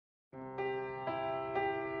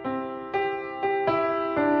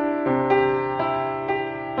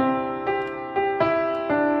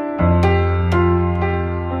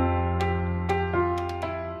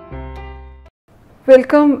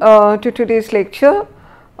Welcome to today's lecture.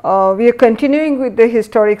 We are continuing with the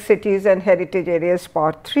historic cities and heritage areas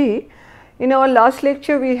part 3. In our last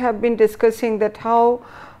lecture, we have been discussing that how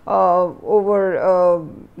over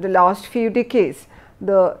the last few decades,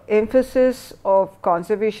 the emphasis of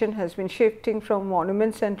conservation has been shifting from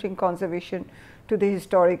monument centric conservation to the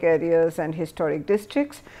historic areas and historic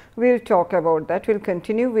districts. We will talk about that. We will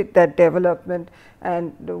continue with that development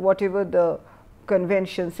and whatever the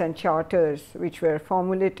conventions and charters which were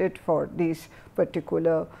formulated for this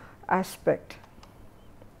particular aspect.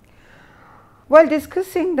 While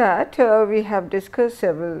discussing that, we have discussed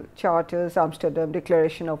several charters, Amsterdam,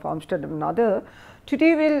 Declaration of Amsterdam and other.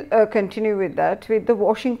 Today we will continue with that with the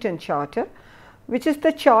Washington Charter, which is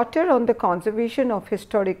the charter on the conservation of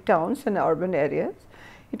historic towns and urban areas.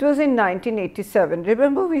 It was in 1987.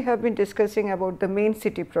 Remember, we have been discussing about the main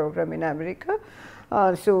city program in America.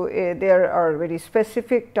 There are very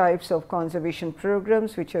specific types of conservation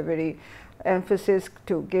programs which are very emphasis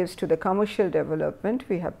gives to the commercial development.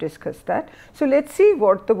 We have discussed that. So, let us see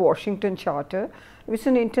what the Washington Charter, which is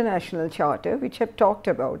an international charter which have talked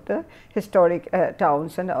about the historic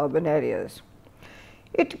towns and urban areas.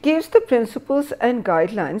 It gives the principles and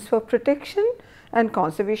guidelines for protection and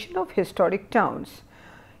conservation of historic towns.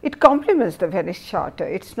 It complements the Venice Charter.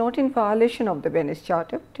 It is not in violation of the Venice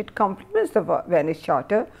Charter, but it complements the Venice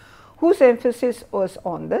Charter, whose emphasis was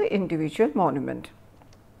on the individual monument.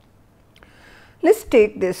 Let us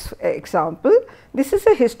take this example. This is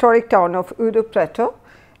a historic town of Ouro Preto,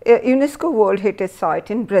 a UNESCO World Heritage Site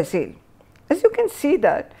in Brazil. As you can see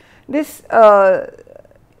that this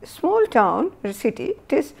small town or city,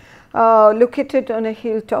 it is located on a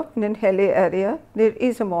hilltop in an hilly area. There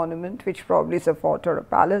is a monument which probably is a fort or a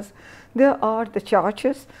palace. There are the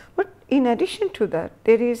churches, but in addition to that,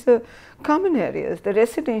 there is a common areas, the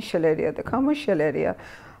residential area, the commercial area,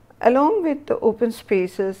 along with the open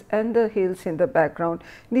spaces and the hills in the background.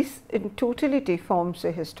 This in totality forms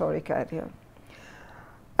a historic area.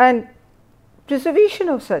 And preservation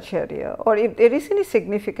of such area, or if there is any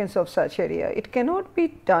significance of such area, it cannot be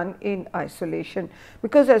done in isolation,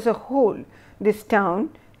 because as a whole this town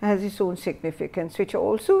has its own significance, which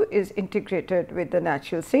also is integrated with the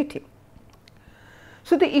natural setting.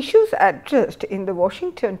 So, the issues addressed in the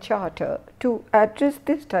Washington Charter to address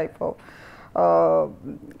this type of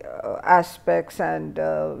aspects and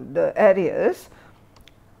the areas: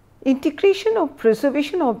 integration of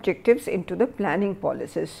preservation objectives into the planning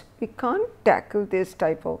policies. We can't tackle this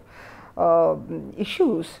type of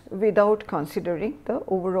issues without considering the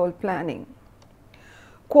overall planning.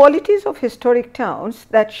 Qualities of historic towns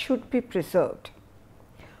that should be preserved.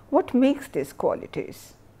 What makes these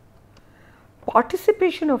qualities?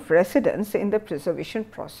 Participation of residents in the preservation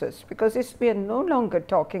process, because we are no longer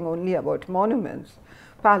talking only about monuments,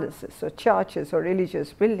 palaces or churches or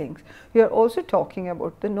religious buildings. We are also talking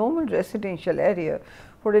about the normal residential area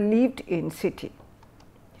for a lived in city.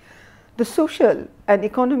 The social and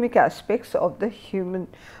economic aspects of the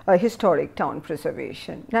historic town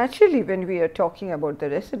preservation. Naturally, when we are talking about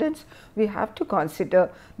the residents, we have to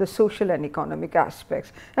consider the social and economic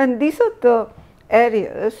aspects, and these are the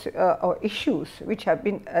areas or issues which have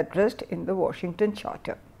been addressed in the Washington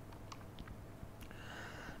Charter.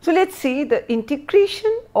 So, let us see the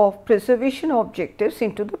integration of preservation objectives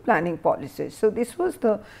into the planning policies. So, this was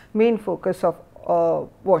the main focus of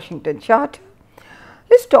Washington Charter.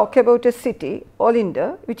 Let us talk about a city,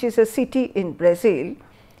 Olinda, which is a city in Brazil.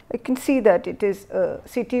 You can see that it is a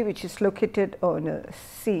city which is located on a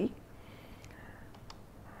sea.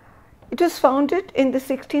 It was founded in the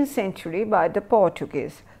 16th century by the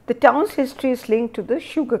Portuguese. The town's history is linked to the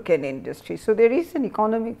sugarcane industry. So, there is an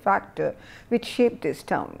economic factor which shaped this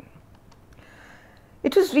town.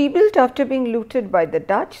 It was rebuilt after being looted by the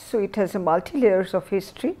Dutch, so it has a multi-layers of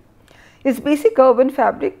history. Its basic urban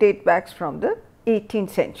fabric dates back from the 18th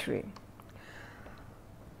century.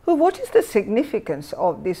 So, what is the significance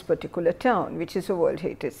of this particular town, which is a World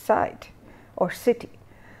Heritage Site or city?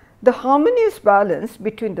 The harmonious balance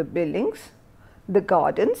between the buildings, the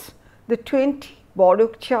gardens, the 20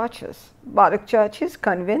 Baroque churches,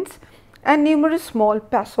 convents and numerous small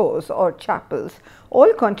passos or chapels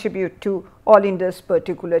all contribute to Olinda's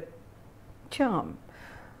particular charm.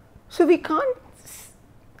 So, we can't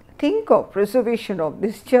think of preservation of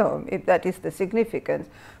this charm, if that is the significance,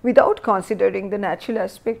 without considering the natural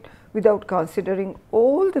aspect, without considering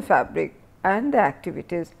all the fabric and the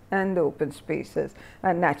activities and the open spaces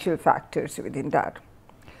and natural factors within that.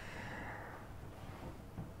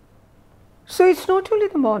 So, it is not only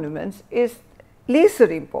the monuments, it is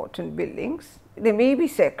lesser important buildings they may be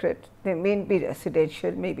sacred, they may be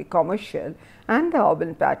residential, may be commercial, and the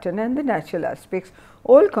urban pattern and the natural aspects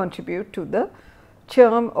all contribute to the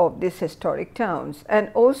charm of these historic towns, and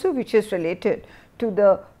also which is related to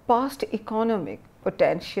the past economic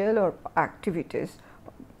potential or activities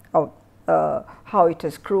of how it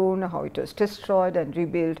has grown, how it was destroyed and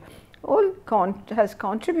rebuilt, all has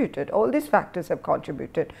contributed, all these factors have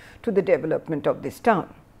contributed to the development of this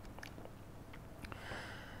town.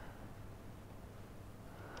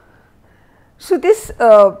 So, this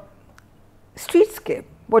streetscape,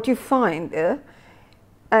 what you find there,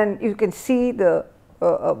 and you can see the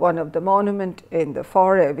one of the monument in the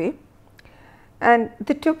far away, and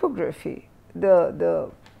the topography,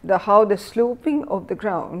 the how the sloping of the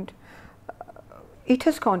ground, it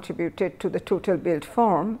has contributed to the total built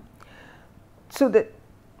form. So,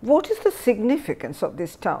 what is the significance of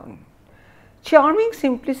this town? Charming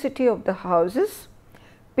simplicity of the houses,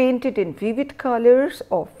 painted in vivid colors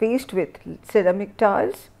or faced with ceramic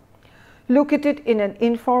tiles, located in an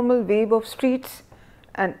informal wave of streets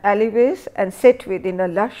and alleyways and set within a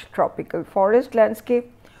lush tropical forest landscape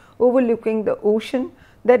overlooking the ocean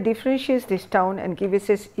that differentiates this town and gives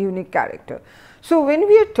its unique character. So, when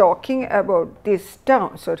we are talking about these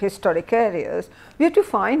towns or historic areas, we have to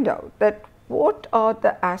find out that what are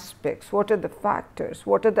the aspects, what are the factors,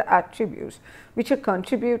 what are the attributes which are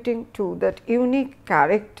contributing to that unique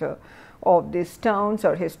character of these towns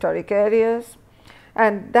or historic areas,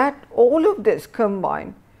 and that all of this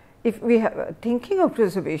combined, if we have thinking of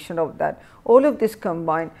preservation of that, all of this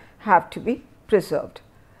combined have to be preserved.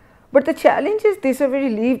 But the challenge is these are very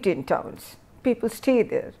lived in towns, people stay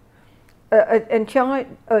there. A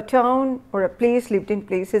town or a place, lived in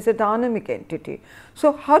place, is a dynamic entity.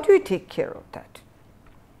 So, how do we take care of that?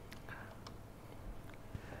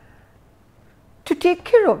 To take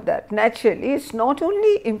care of that, naturally, it is not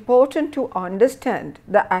only important to understand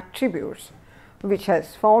the attributes which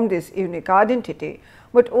has formed this unique identity,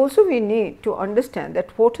 but also we need to understand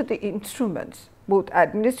that what are the instruments, both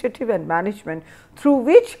administrative and management, through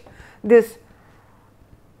which this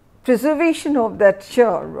preservation of that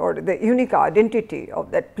charm or the unique identity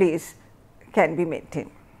of that place can be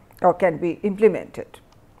maintained or can be implemented.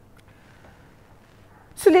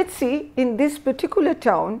 So, let us see in this particular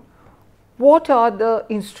town what are the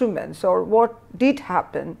instruments or what did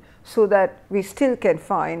happen, so that we still can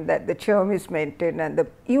find that the charm is maintained and the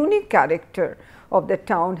unique character of the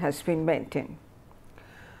town has been maintained.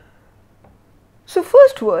 So,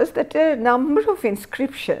 first was that a number of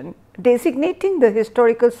inscriptions designating the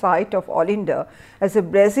historical site of Olinda as a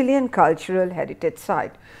Brazilian cultural heritage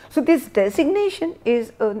site. So, this designation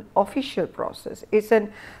is an official process, it is a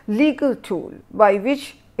legal tool by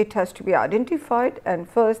which it has to be identified, and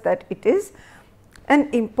first that it is an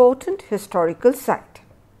important historical site.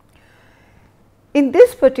 In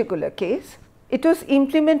this particular case, it was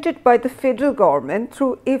implemented by the federal government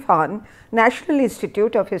through IFAN, National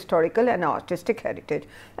Institute of Historical and Artistic Heritage,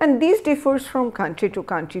 and this differs from country to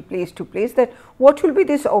country, place to place, that what will be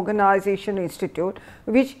this organization institute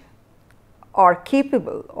which are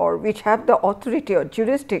capable or which have the authority or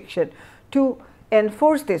jurisdiction to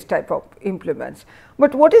enforce this type of implements.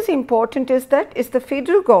 But what is important is that is the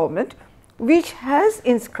federal government which has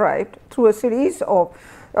inscribed through a series of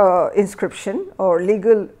inscription or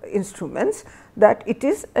legal instruments that it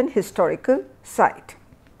is an historical site.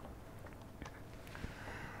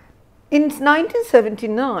 In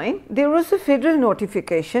 1979, there was a federal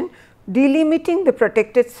notification delimiting the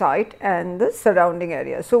protected site and the surrounding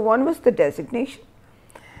area. So, one was the designation,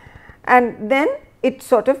 and then it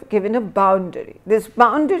sort of given a boundary. This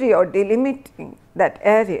boundary or delimiting that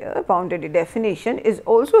area, boundary definition, is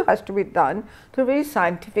also has to be done through a very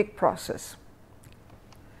scientific process.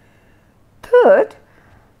 Third,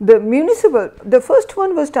 the first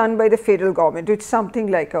one was done by the federal government, which is something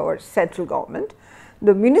like our central government.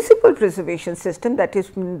 The municipal preservation system, that is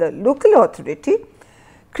the local authority,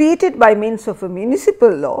 created by means of a municipal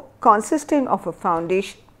law, consisting of a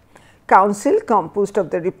foundation, council composed of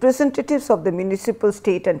the representatives of the municipal,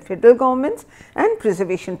 state and federal governments, and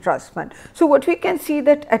preservation trust fund. So, what we can see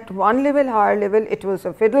that at one level, higher level, it was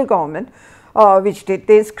a federal government which did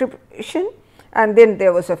the inscription, and then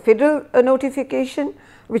there was a federal notification,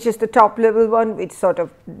 which is the top level one, which sort of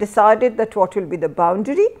decided that what will be the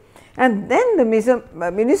boundary, and then the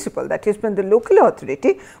municipal, that is when the local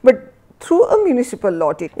authority, but through a municipal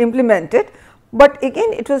law implemented, but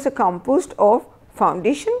again it was a composed of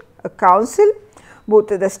foundation, a council, both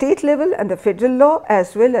at the state level and the federal law,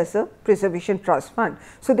 as well as a preservation trust fund.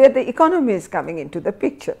 So, there the economy is coming into the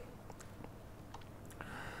picture.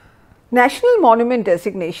 National monument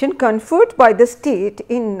designation conferred by the state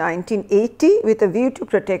in 1980 with a view to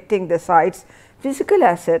protecting the site's physical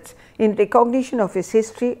assets in recognition of its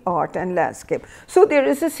history, art and landscape. So, there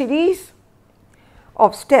is a series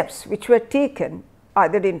of steps which were taken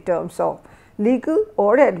either in terms of legal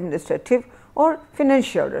or administrative or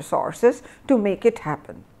financial resources to make it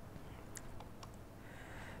happen.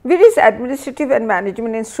 Various administrative and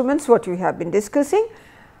management instruments what we have been discussing.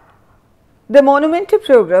 The Monumental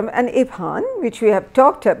Program and IPHAN which we have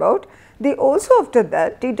talked about, they also after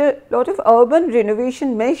that did a lot of urban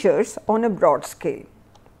renovation measures on a broad scale.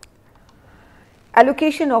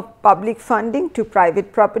 Allocation of public funding to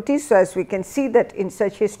private properties. So, as we can see that in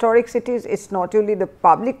such historic cities, it is not only the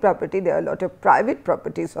public property, there are a lot of private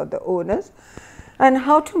properties of the owners, and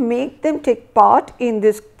how to make them take part in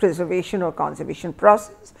this preservation or conservation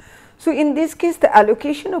process. So, in this case the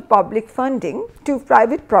allocation of public funding to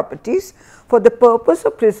private properties for the purpose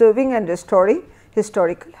of preserving and restoring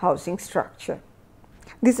historical housing structure.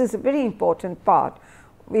 This is a very important part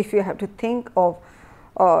if you have to think of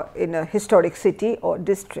in a historic city or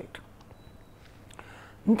district.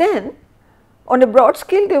 Then on a broad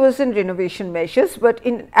scale there was in renovation measures, but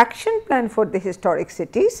in action plan for the historic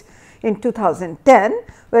cities in 2010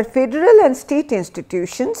 were federal and state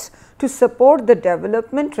institutions to support the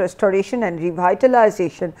development, restoration and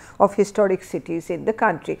revitalization of historic cities in the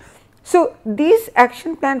country. So, this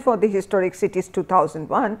action plan for the historic cities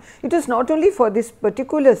 2001, it was not only for this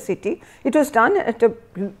particular city, it was done at a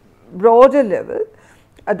broader level,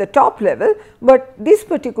 at the top level, but this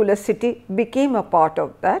particular city became a part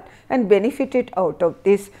of that and benefited out of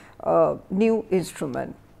this new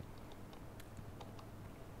instrument.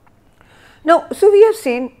 Now, so we have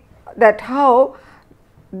seen that how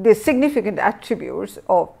the significant attributes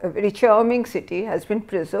of a very charming city has been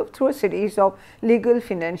preserved through a series of legal,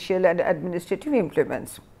 financial and administrative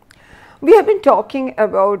implements. We have been talking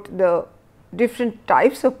about the different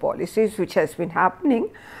types of policies which has been happening.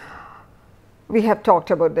 We have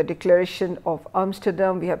talked about the Declaration of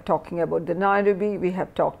Amsterdam, we have talking about the Nairobi, we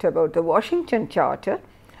have talked about the Washington Charter.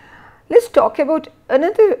 Let us talk about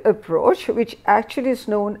another approach which actually is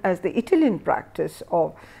known as the Italian practice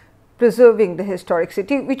of preserving the historic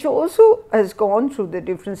city, which also has gone through the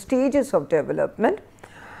different stages of development,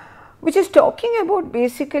 which is talking about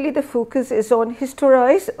basically the focus is on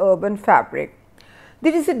historized urban fabric.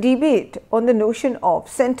 There is a debate on the notion of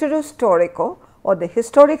centro storico or the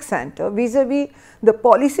historic center vis-a-vis the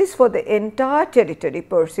policies for the entire territory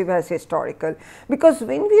perceived as historical, because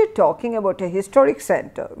when we are talking about a historic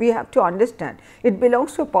center, we have to understand it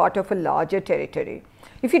belongs to a part of a larger territory.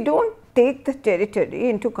 If you do not take the territory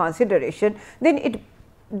into consideration, then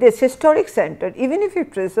this historic center, even if you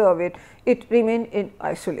preserve it, it remains in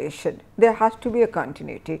isolation. There has to be a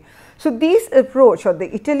continuity. So, this approach or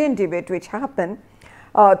the Italian debate which happened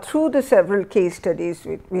through the several case studies,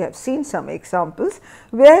 we have seen some examples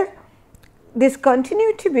where this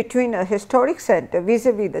continuity between a historic center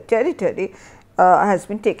vis-a-vis the territory has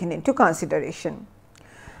been taken into consideration,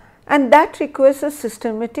 and that requires a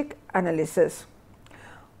systematic analysis.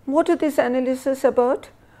 What are this analysis about?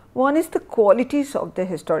 One is the qualities of the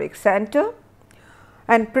historic center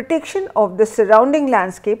and protection of the surrounding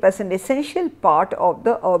landscape as an essential part of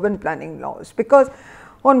the urban planning laws, because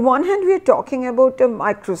on one hand we are talking about a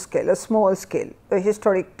micro scale, a small scale, a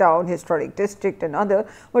historic town, historic district and other,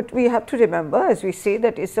 but we have to remember, as we say,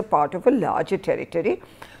 that it is a part of a larger territory.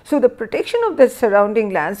 So, the protection of the surrounding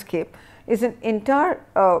landscape is an entire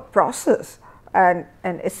process and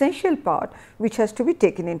an essential part which has to be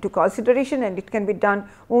taken into consideration, and it can be done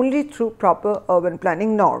only through proper urban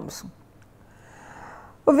planning norms.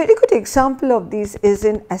 A very good example of this is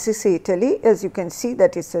in Assisi, Italy. As you can see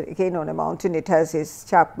that it is again on a mountain, it has its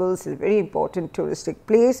chapels, a very important touristic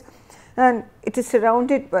place, and it is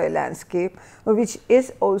surrounded by a landscape which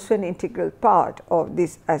is also an integral part of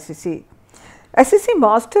this Assisi. Assisi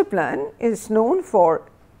master plan is known for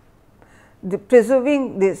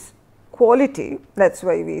preserving this quality, that is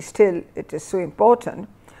why it is so important.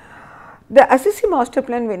 The Assisi master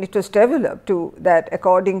plan, when it was developed to that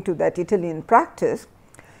according to that Italian practice,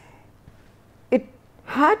 it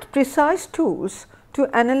had precise tools to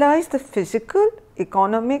analyze the physical,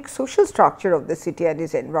 economic, social structure of the city and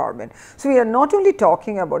its environment. So, we are not only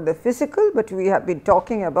talking about the physical, but we have been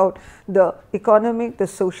talking about the economic, the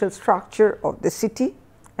social structure of the city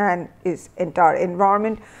and its entire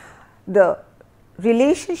environment. The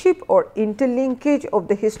relationship or interlinkage of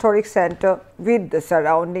the historic center with the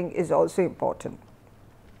surrounding is also important.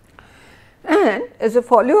 And as a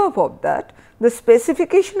follow up of that, the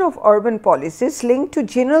specification of urban policies linked to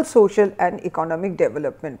general social and economic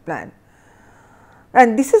development plan.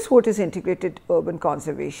 And this is what is integrated urban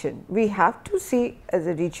conservation. We have to see as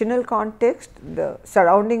a regional context, the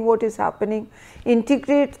surrounding what is happening,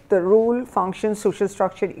 integrate the role, function, social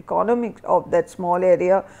structure, economics of that small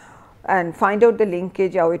area, and find out the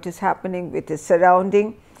linkage, how it is happening with the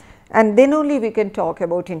surrounding, and then only we can talk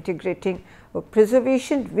about integrating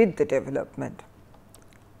preservation with the development.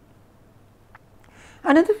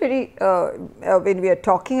 Another very, when we are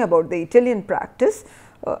talking about the Italian practice,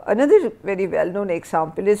 another very well known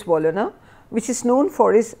example is Bologna, which is known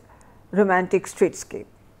for its romantic streetscape.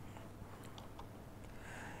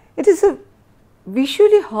 It is a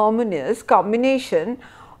visually harmonious combination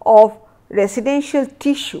of residential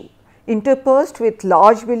tissue interspersed with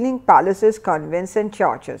large building, palaces, convents and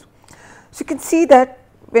churches. So, you can see that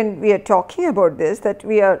when we are talking about this, that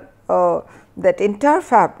we are that entire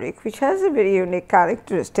fabric which has a very unique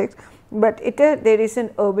characteristics, but there is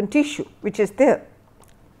an urban tissue which is there.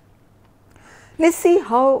 Let us see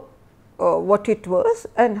how what it was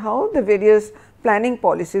and how the various planning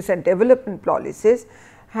policies and development policies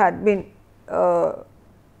had been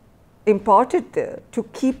imparted there to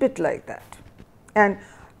keep it like that. And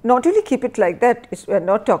not only keep it like that, we are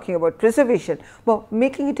not talking about preservation, but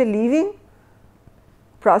making it a living,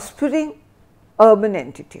 prospering urban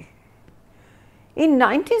entity. In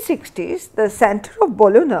 1960s, the center of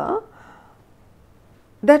Bologna,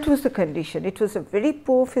 that was the condition. It was a very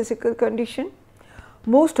poor physical condition.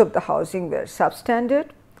 Most of the housing were substandard.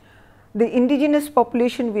 The indigenous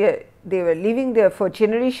population they were living there for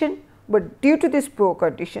generation, but due to this poor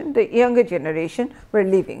condition, the younger generation were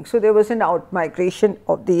leaving. So, there was an out migration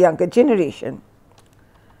of the younger generation.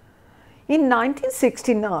 In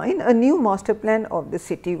 1969, a new master plan of the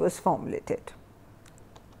city was formulated.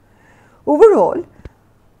 Overall,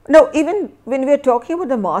 now even when we are talking about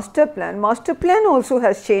the master plan also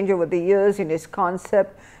has changed over the years in its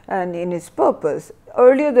concept and in its purpose.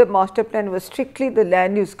 Earlier the master plan was strictly the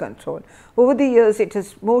land use control. Over the years it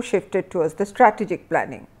has more shifted towards the strategic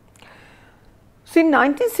planning. So, in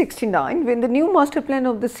 1969 when the new master plan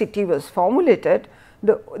of the city was formulated,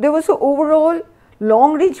 there was an overall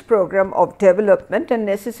long range program of development and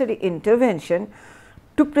necessary intervention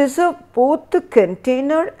to preserve both the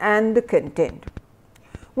container and the content.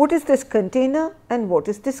 What is this container and what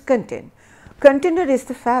is this content? Container is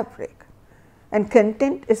the fabric and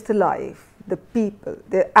content is the life, the people,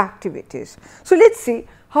 the activities. So, let us see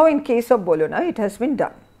how in case of Bologna it has been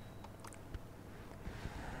done.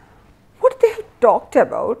 What they have talked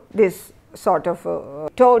about, this sort of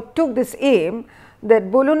took this aim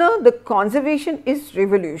that Bologna, the conservation is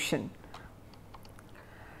revolution.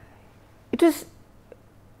 It was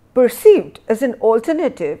perceived as an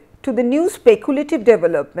alternative to the new speculative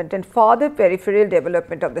development and further peripheral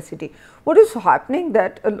development of the city. What is happening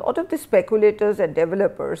that a lot of the speculators and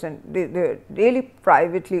developers, and they really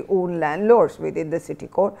privately owned landlords within the city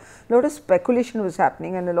core, a lot of speculation was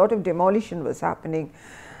happening and a lot of demolition was happening.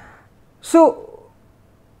 So,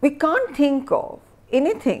 we can't think of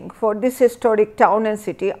anything for this historic town and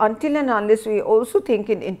city until and unless we also think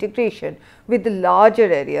in integration with the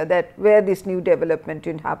larger area, that where this new development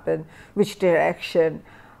will happen, which direction,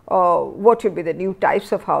 what will be the new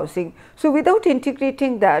types of housing. So, without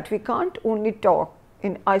integrating that, we can't only talk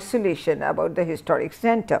in isolation about the historic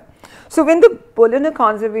center. So, when the Bologna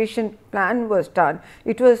conservation plan was done,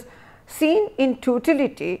 it was seen in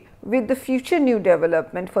totality with the future new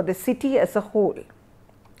development for the city as a whole.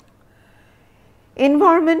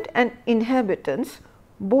 Environment and inhabitants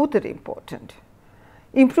both are important.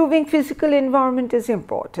 Improving physical environment is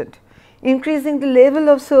important. Increasing the level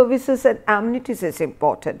of services and amenities is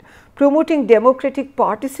important. Promoting democratic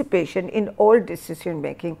participation in all decision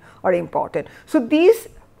making are important. So, these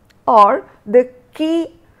are the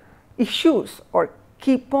key issues or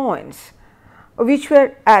key points which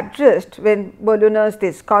were addressed when Bologna's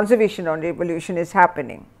this conservation or revolution is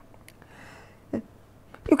happening.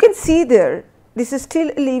 You can see there, this is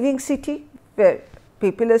still a living city where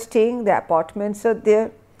people are staying, the apartments are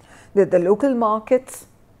there, the local markets.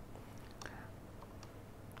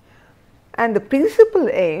 And the principal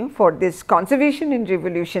aim for this conservation in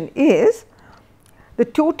revolution is the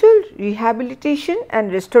total rehabilitation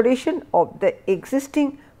and restoration of the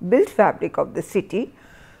existing built fabric of the city,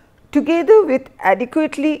 together with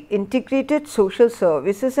adequately integrated social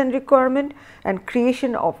services and requirement and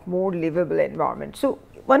creation of more livable environment. So,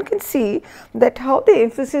 one can see that how the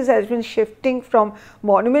emphasis has been shifting from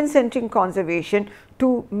monument centric conservation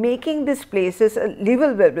to making these places a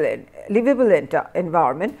livable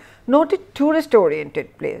environment, not a tourist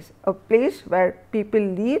oriented place, a place where people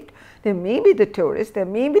lived. There may be the tourists, there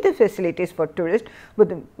may be the facilities for tourists, but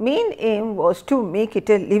the main aim was to make it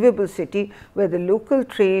a livable city where the local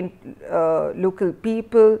local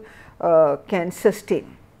people can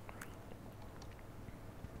sustain.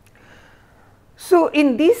 So,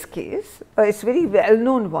 in this case, it is very well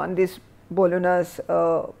known one, this Bologna's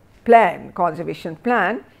plan, conservation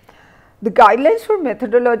plan. The guidelines for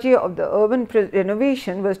methodology of the urban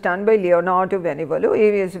renovation was done by Leonardo Venivolo.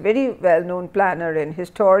 He is a very well known planner and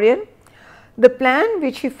historian. The plan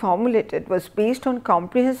which he formulated was based on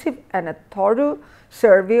comprehensive and a thorough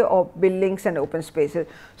survey of buildings and open spaces.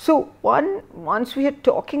 So, once we are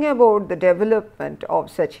talking about the development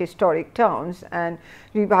of such historic towns and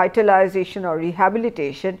revitalization or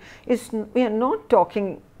rehabilitation, we are not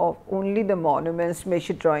talking of only the monuments,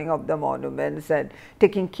 measure drawing of the monuments and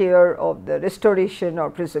taking care of the restoration or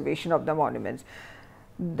preservation of the monuments.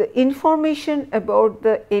 The information about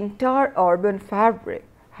the entire urban fabric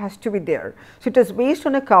has to be there. So, it is based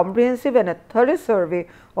on a comprehensive and a thorough survey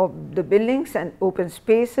of the buildings and open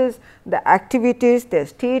spaces, the activities, their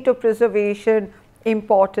state of preservation,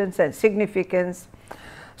 importance and significance.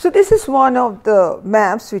 So, this is one of the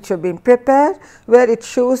maps which have been prepared, where it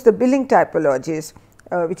shows the building typologies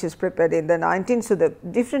which is prepared in the 19th. So, the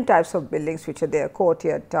different types of buildings which are there,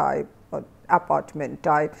 courtyard type or apartment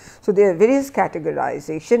type. So, there are various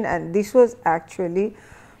categorization, and this was actually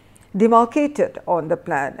demarcated on the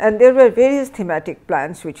plan, and there were various thematic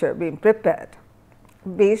plans which are being prepared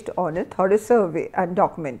based on a thorough survey and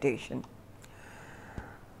documentation.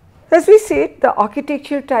 As we said, the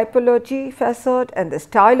architecture, typology, facade and the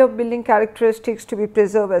style of building characteristics to be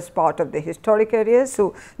preserved as part of the historic areas.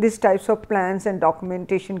 So, these types of plans and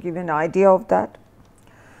documentation give an idea of that.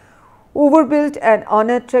 Overbuilt and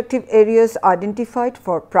unattractive areas identified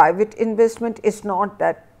for private investment. Is not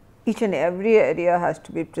that each and every area has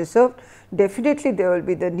to be preserved. Definitely there will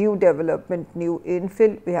be the new development, new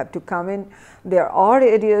infill, we have to come in. There are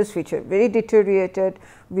areas which are very deteriorated,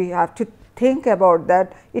 we have to think about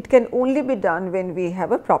that. It can only be done when we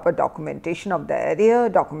have a proper documentation of the area,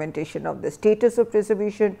 documentation of the status of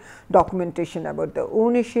preservation, documentation about the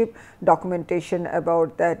ownership, documentation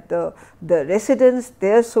about that the residents,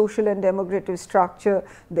 their social and demographic structure,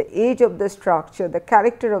 the age of the structure, the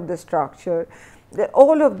character of the structure.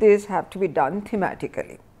 All of these have to be done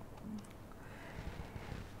thematically.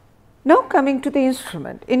 Now, coming to the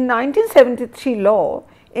instrument, in 1973 law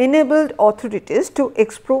enabled authorities to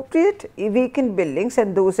expropriate vacant buildings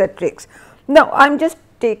and those at risk. Now, I am just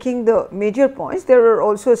taking the major points, there are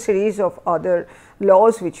also a series of other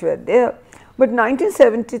laws which were there, but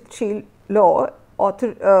 1973 law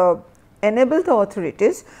enabled the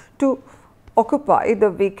authorities to occupy the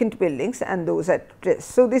vacant buildings and those at risk.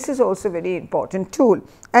 So, this is also a very important tool,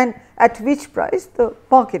 and at which price, the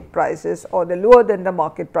market prices or the lower than the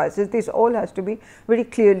market prices, this all has to be very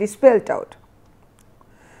clearly spelled out.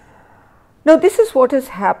 Now, this is what has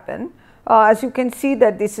happened. As you can see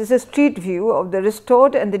that this is a street view of the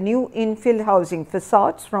restored and the new infill housing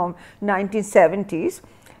facades from 1970s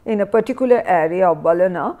in a particular area of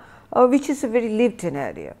Bologna, which is a very lived in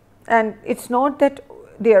area, and it is not that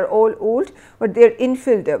they are all old, but they are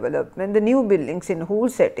infill development, the new buildings in whole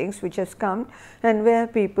settings which has come and where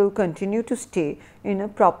people continue to stay in a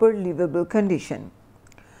proper livable condition.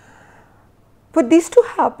 For this to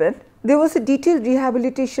happen, there was a detailed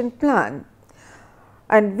rehabilitation plan,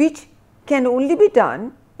 and which can only be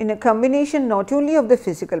done in a combination not only of the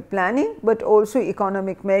physical planning, but also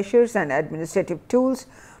economic measures and administrative tools,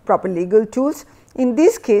 proper legal tools. In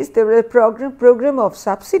this case, there was a program of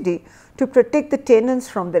subsidy to protect the tenants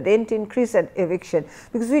from the rent increase and eviction,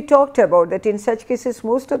 because we talked about that in such cases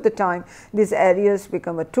most of the time these areas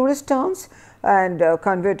become a tourist towns and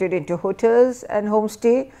converted into hotels and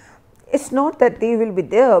homestay. It is not that they will be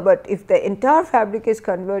there, but if the entire fabric is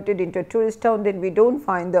converted into a tourist town, then we do not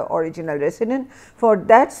find the original resident. For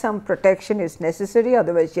that some protection is necessary,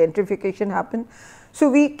 otherwise gentrification happens. So,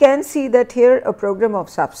 we can see that here a program of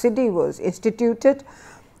subsidy was instituted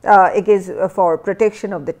against for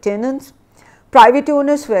protection of the tenants. Private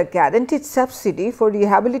owners were guaranteed subsidy for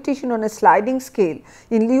rehabilitation on a sliding scale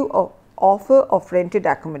in lieu of offer of rented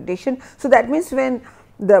accommodation. So, that means when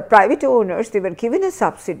the private owners, they were given a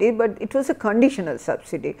subsidy, but it was a conditional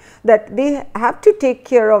subsidy that they have to take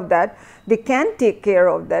care of that, they can take care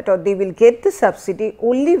of that, or they will get the subsidy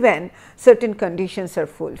only when certain conditions are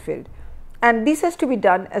fulfilled, and this has to be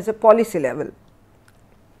done as a policy level.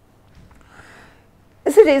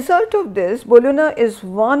 As a result of this, Bologna is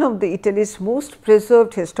one of the Italy's most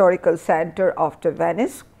preserved historical center after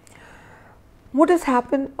Venice. What has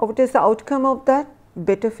happened? What is the outcome of that?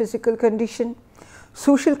 Better physical condition,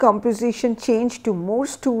 social composition changed to more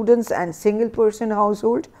students and single person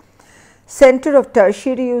household, center of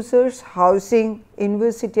tertiary users, housing,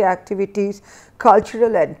 university activities,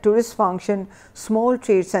 cultural and tourist function, small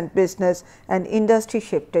trades and business, and industry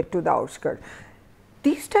shifted to the outskirts.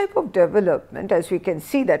 These type of development, as we can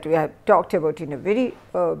see that we have talked about in a very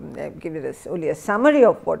given us only a summary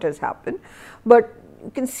of what has happened, but you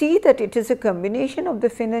can see that it is a combination of the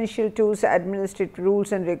financial tools, administrative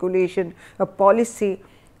rules and regulation, a policy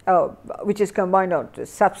which is combined out to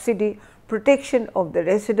subsidy, protection of the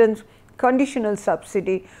residents, conditional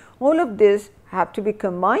subsidy, all of this have to be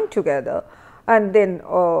combined together, and then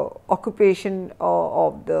occupation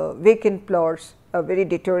of the vacant plots, a very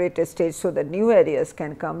deteriorated stage, so that new areas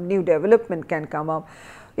can come, new development can come up.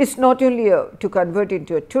 It is not only to convert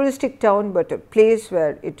into a touristic town, but a place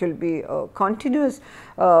where it will be continuous.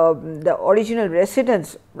 The original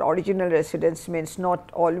residents means not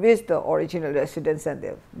always the original residents and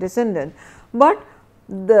their descendants, but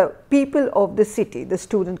the people of the city, the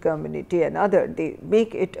student community and other, they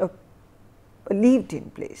make it a lived in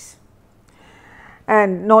place,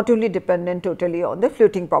 and not only dependent totally on the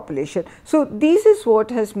floating population. So, this is what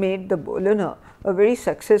has made the Bologna a very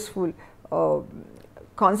successful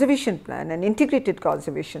conservation plan, an integrated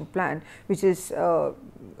conservation plan, which is a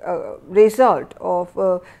result of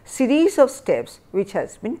a series of steps which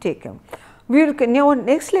has been taken. We will now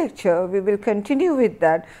next lecture we will continue with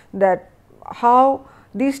that how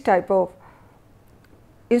these type of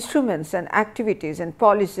instruments and activities and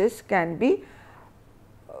policies can be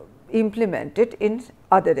implemented in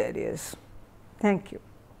other areas. Thank you.